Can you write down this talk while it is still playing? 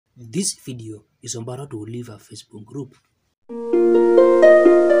This video is about how to leave a Facebook group.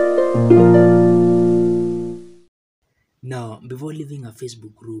 Now, before leaving a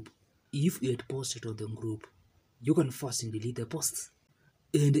Facebook group, if you had posted on the group, you can first delete the posts.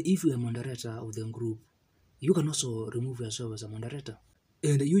 And if you are a moderator of the group, you can also remove yourself as a moderator.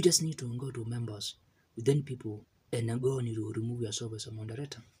 And you just need to go to members, then people, and then go on to remove yourself as a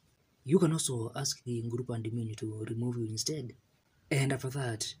moderator. You can also ask the group admin to remove you instead. And after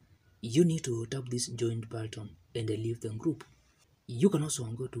that, you need to tap this join button and leave the group. You can also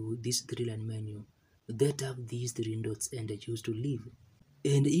go to this three-line menu, then tap these three dots and choose to leave.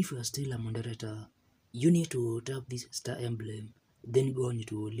 And if you are still a moderator, you need to tap this star emblem, then go on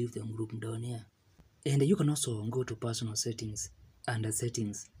to leave the group down here. And you can also go to personal settings, under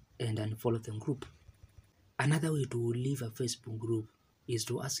settings, and unfollow the group. Another way to leave a Facebook group is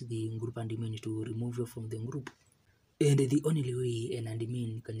to ask the group admin to remove you from the group. And the only way an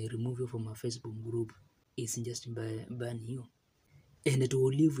admin can remove you from a Facebook group is just by banning you. And to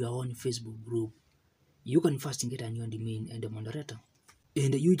leave your own Facebook group, you can first get a new admin and a moderator.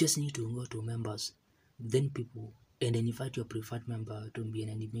 And you just need to go to members, then people, and then invite your preferred member to be an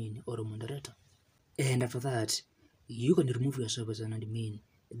admin or a moderator. And after that, you can remove yourself as an admin,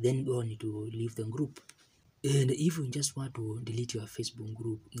 then go on to leave the group. And if you just want to delete your Facebook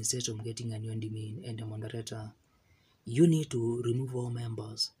group instead of getting a new admin and a moderator, you need to remove all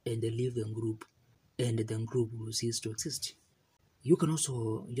members and leave the group, and the group will cease to exist. You can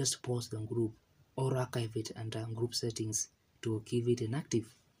also just pause the group or archive it under group settings to keep it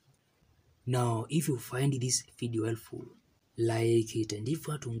inactive. Now, if you find this video helpful, like it, and if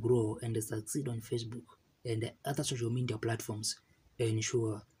you want to grow and succeed on Facebook and other social media platforms,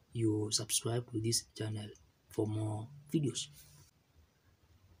 ensure you subscribe to this channel for more videos.